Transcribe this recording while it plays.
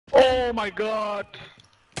Oh my god!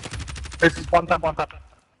 It's one tap, one tap.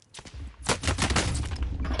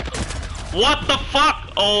 What the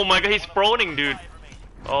fuck? Oh my god, he's proning, dude.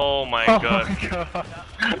 Oh my god. My god.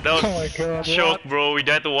 That was oh my god, choke, what? bro. We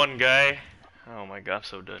died to one guy. Oh my god, I'm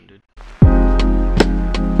so done, dude.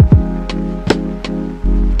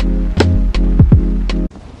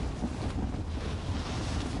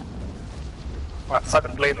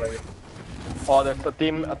 Second plane, right? Oh, there's a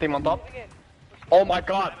team on top. Oh my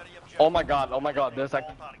god! Oh my god! Oh my god! There's like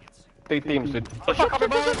 3 teams, dude. Oh shit!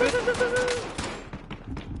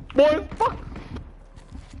 Boys, fuck!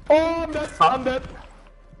 Oh, I'm dead! I'm dead!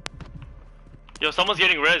 Yo, someone's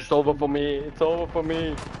getting res. It's over for me. It's over for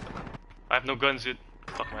me. I have no guns, dude.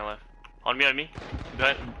 Fuck my life. On me, on me.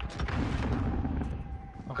 Gun.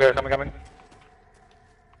 Okay, coming.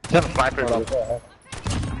 Just a sniper, dude.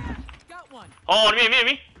 Oh, on me, on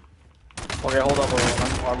me. Okay, hold up, bro.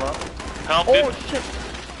 Armor up. Help, dude. Oh shit!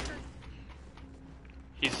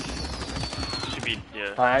 He's... should be,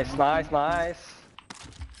 yeah. Nice, nice, nice.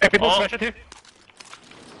 Hey, people Oh. smash it here.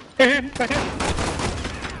 Here, right here.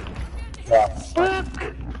 Yeah. Fuck!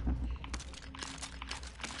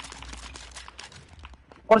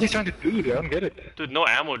 What is he trying to do, dude? I don't get it. Dude, no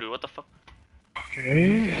ammo, dude. What the fuck?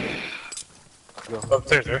 Okay.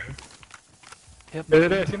 Upstairs, there. Yep.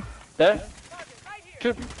 There, see him? There?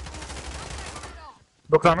 Shoot!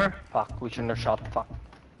 Book armor. Fuck, we shouldn't have shot. Fuck.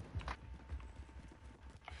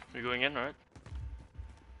 We're going in, alright?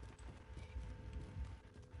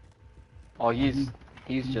 Oh, he's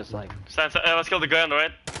just like. Stand, let's kill the guy on the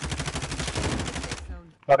right.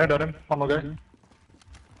 Got him. One more guy. Let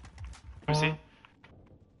me see.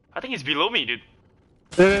 I think he's below me, dude.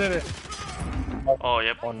 There. Oh,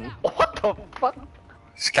 yep. On. What the fuck?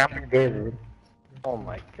 He's camping there, dude. Oh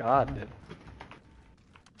my god, dude.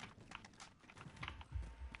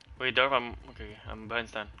 Wait, Darv, I'm behind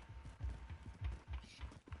Stan.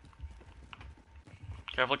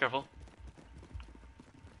 Careful.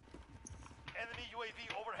 Enemy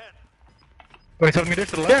UAV overhead. 27 meters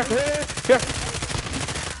to the left. Here!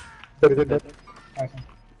 Dead. Nice.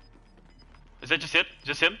 Is that just it?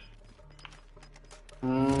 Just him?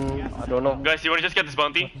 I don't know. Guys, you wanna just get this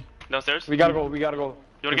bounty? Downstairs? We gotta go. You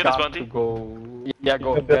wanna get this bounty? To go. Yeah,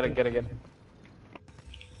 go. Get it.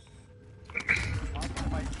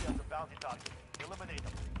 Bounty target. Eliminate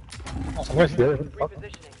them. Oh, somewhere's there.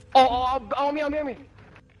 Oh, me.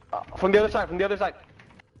 From the other side.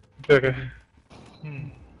 Okay.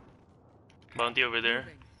 Bounty over there.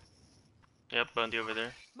 Yep, bounty over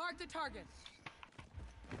there. Mark the target.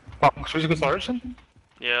 Fuck, should we go storage then?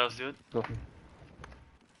 Yeah, let's do it. Go.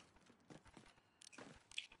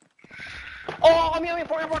 Oh, me,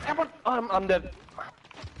 for airport. I'm dead.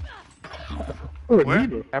 Where?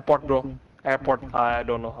 Airport, bro. Airport. I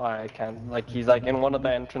don't know. I can't. Like, he's like in one of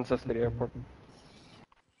the entrances to the airport.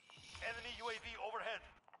 Enemy UAV overhead.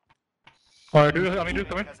 Alright, dude,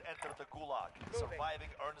 come in. Has entered the gulag.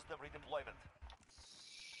 Surviving earns them redeployment.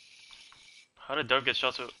 How did Darv get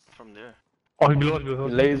shots from there? Oh, he's below. He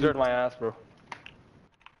lasered my ass, bro.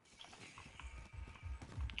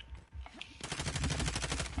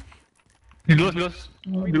 He's below.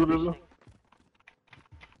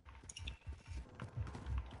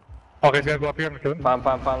 Okay, he's gonna go up here and kill him. Fine.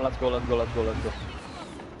 Let's go.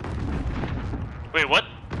 Wait, what?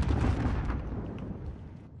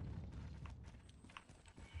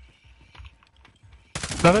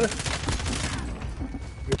 Another?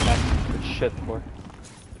 Good shit, boy.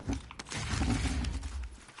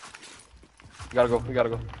 We gotta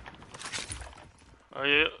go. Are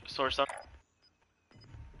you source up?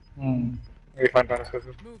 We find Banner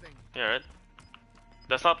Moving. Yeah, right.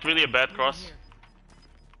 That's not really a bad cross.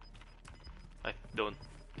 I don't.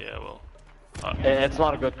 Yeah, well. It's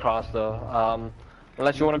not a good cross though.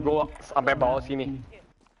 Unless you wanna go sampai bawah sini,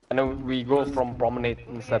 and then we go from promenade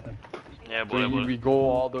instead. Yeah, boleh. We go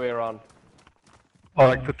all the way around. Oh,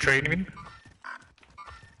 like the train, you mean?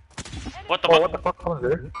 What the Oh, fuck? what the fuck was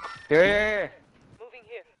there? Yeah. Moving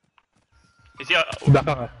here. Is he?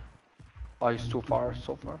 Belakang. Oh, he's too far,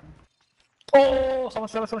 so far. Oh, someone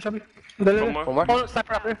Shelby. One more. From where? Oh,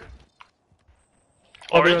 sniper up there.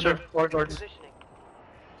 Orange. Orange. Positioning.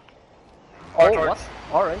 Oh, what?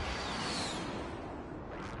 Orange.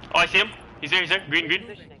 Oh, I see him. He's there. Green.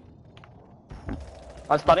 Positioning.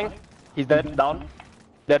 I'm stunning. He's dead. Down.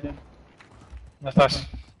 Dead. Nice.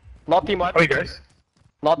 Not team wipe. How are you guys?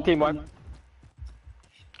 Not team wipe.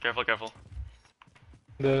 Careful.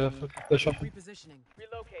 The shop. Repositioning.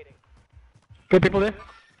 Relocating. Good people there?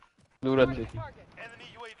 Do that. Target. Enemy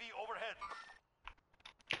UAV overhead.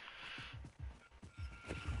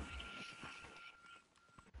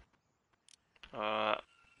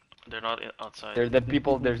 They're not outside. There's dead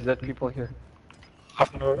people. There's dead people here.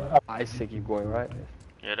 Half an hour. I say keep going, right?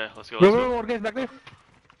 Yeah, there. Let's go. Wait, Let's wait, go. one guy's back there.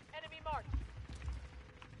 Enemy marked.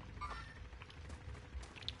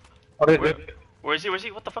 Alright, Where is he? Where is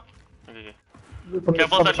he? What the fuck? Okay, okay. wait.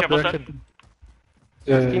 Careful, sir, careful, sir.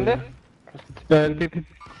 Yeah, Team there? Yeah, Mark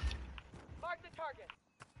the target.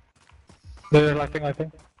 they're laughing, I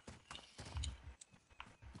think.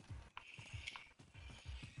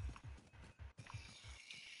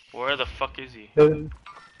 Where the fuck is he? Yeah. Enemy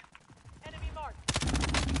marked.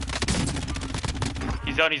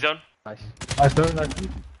 He's down, he's down. Nice. Nice, nice.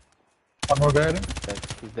 One more guy, I think. Dead.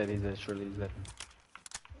 He's dead. He's dead. Surely he's dead.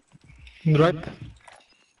 On the right.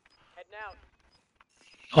 Heading out.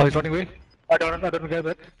 Oh, he's running away. I don't get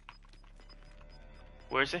that.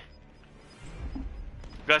 Where is he?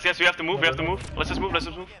 Guys, we have to move, we have to move. Let's just move, let's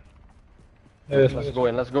just move. Yes, Let's go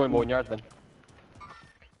in. Let's go in boneyard then.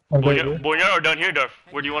 Boneyard or down here, Darv?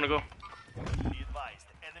 Where do you want to go? Be advised,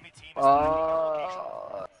 enemy team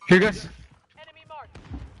is Here, guys. Enemy marked.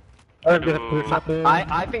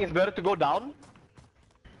 Alright, I think it's better to go down.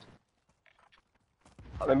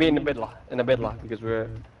 Maybe in the bed lah, because we're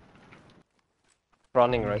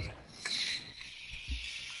running, right?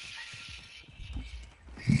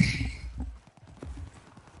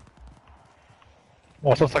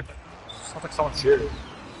 Oh, sounds like someone's here.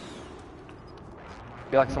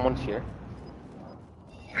 Feel like someone's here.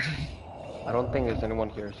 I don't think there's anyone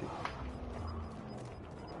here. See.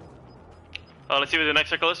 Let's see where the next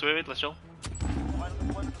circle is. Wait, let's chill. final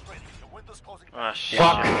deployment is ready. The window's closing. Ah, shit.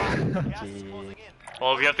 Fuck. Gas is Gee. closing in.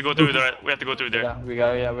 Oh, we have to go through there. We have to go through there. Yeah, we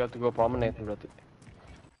have to go promenade, bro. Promenade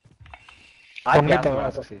I or can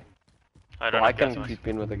other? see. I don't I know. can creep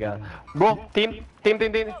in with the guy. Bro, team. Friendly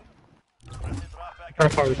drop back. Turn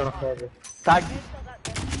forward. Tag.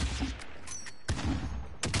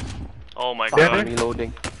 Oh my Fuck, god. I'm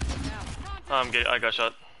reloading. I got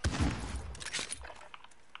shot.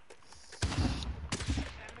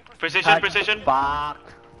 Precision, Tag. precision. Fuck.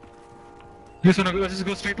 You just wanna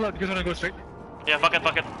go straight, lad? You just wanna go straight? Yeah, fuck it,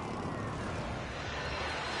 fuck it.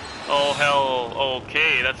 Oh hell,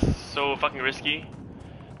 okay, that's so fucking risky.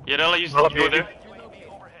 Yeah, I'll let you go there.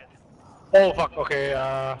 Oh, fuck, okay,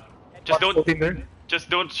 Just don't, in there. just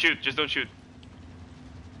don't shoot, just don't shoot.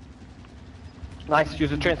 Nice. Use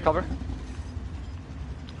the train's cover.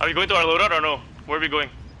 Are we going to our loadout or no? Where are we going?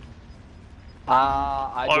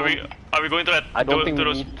 I Are don't. we going to that? I don't think to we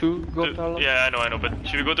those, need to go to our Yeah, I know, but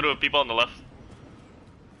should we go to the people on the left?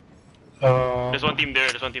 There's one team there,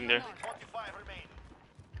 25 remain.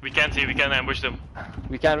 We can ambush them.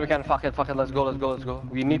 We can. Fuck it. Let's go.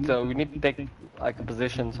 We need to take like a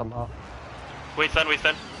position somehow. Wait,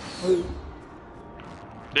 stand.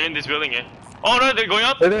 They're in this building, yeah. Oh no, they're going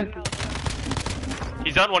up.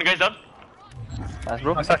 He's down, one guy's down. Nice,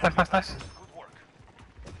 bro. Nice. Good work.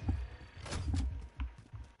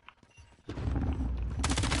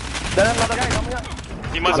 There's another guy coming up.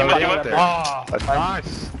 He must. Ah,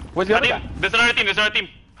 nice. Where's the I other think guy? there's another team.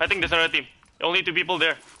 I think there's another team. Only 2 people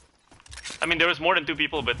there. I mean, there was more than 2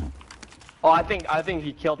 people, but Oh, I think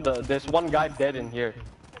he killed the. There's one guy dead in here.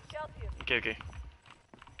 okay.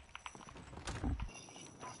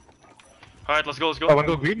 All right, let's go. I wanna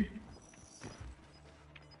go green.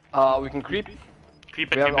 We can creep.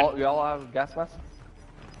 Creep We it. all have gas masks.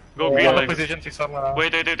 Go green. What Like, position is someone?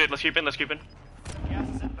 wait. Let's creep in. Gas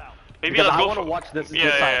is inbound. Maybe Because let's I go want to for. watch this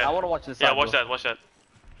Yeah. side. I want to watch this side. Yeah, watch bro. that.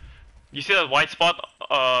 You see that white spot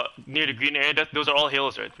near the green area? Those are all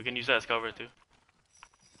hills, right? We can use that as cover too.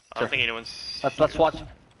 I don't Sure. think anyone's. Let's watch.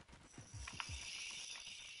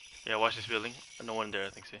 Yeah, watch this building. No one there, I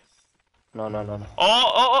think. See. No.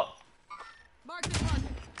 Oh! Mark the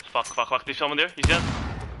target. Fuck! There's someone there. He's dead.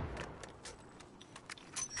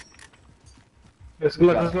 Let's go,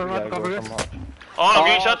 We gotta cover go this. somehow. Oh,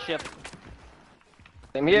 green shot Shit.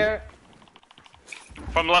 Same here.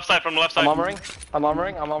 from the left side. I'm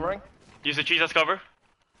armoring. Use the trees as cover.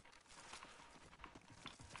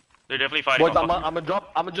 They're definitely fighting. Boys, Oh,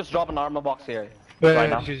 fuck. I'm just drop an armor box here. Yeah, Right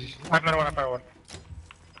now. I have another one.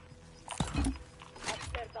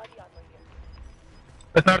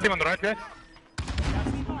 There's another team on the right, guys. Gas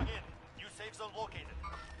is moving in. New safe zone located.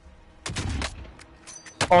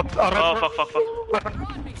 Oh, Fuck.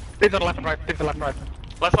 Take the left and right.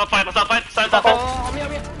 Let's not fight. Stand. Oh, on me.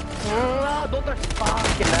 Don't touch.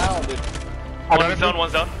 Fucking hell, dude.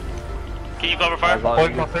 One's down. Can you cover fire?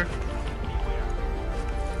 Point cluster.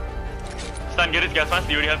 Stan, get his gas mask.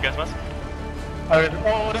 Do you already have gas mask? Alright.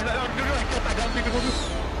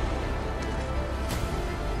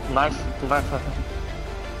 Nice.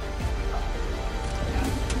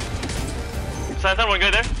 Stan, one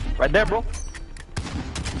guy there. Right there, bro.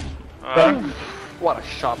 What a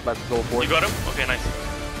shot, let's go for You it. got him? Okay, nice.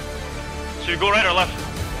 Should we go right or left?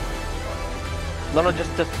 No,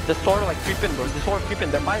 just sort of like creep in, bro. Just sort of creep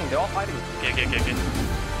in. They're fighting. They're all fighting. Okay.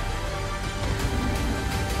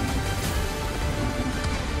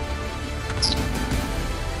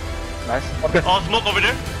 Nice. All smoke over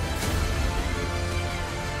there.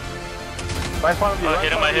 Right in front of you.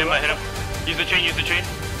 Hit him, I hit him. Use the chain.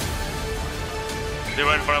 They're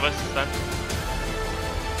right in front of us. Stand.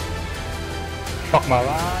 Fuck my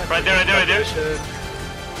life. Right there.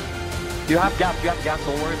 You have gas.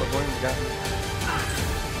 Don't worry about going to gas.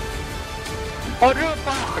 Oh, dude,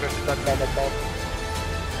 fuck! That.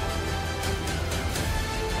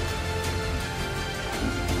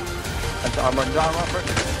 That's armor first.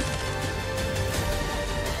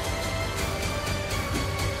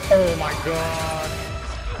 Oh my god.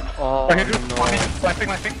 Oh, Okay, dude, no.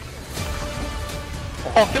 my thing.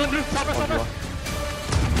 Oh, kill him, dude. Stop it.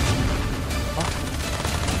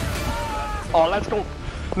 Oh, let's go.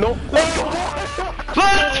 No. Let's go.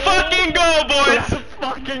 Let's fucking go, boys! Let's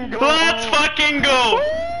fucking go. Let's fucking go!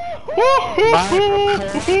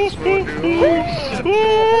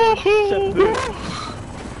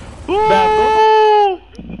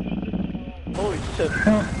 Holy shit.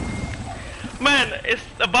 Man, it's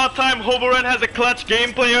about time Hoboren has a clutch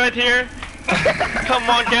gameplay right here. Come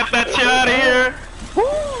on, get that shit out of here.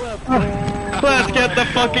 Let's get the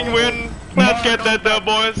fucking win. Let's get that dub,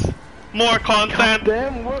 boys. More content.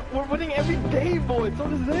 Damn, we're winning every day, boys.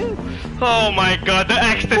 What is this? Oh my god, the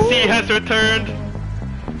ecstasy has returned.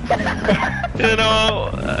 You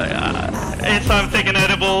know, it's time to take an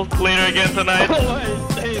edible later again tonight.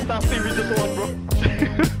 Hey, stop saying we just won, bro.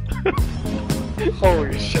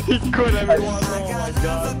 Holy shit. He could everyone. Oh my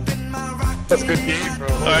god. That's a good game, bro.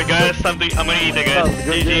 Alright guys, I'm gonna eat it guys.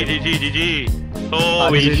 GG.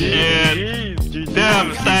 Holy shit.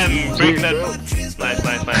 Damn, Stan, break that.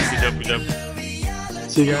 Nice. Good job.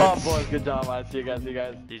 See you guys. Oh boys, good job, man. See you guys.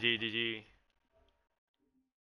 GG.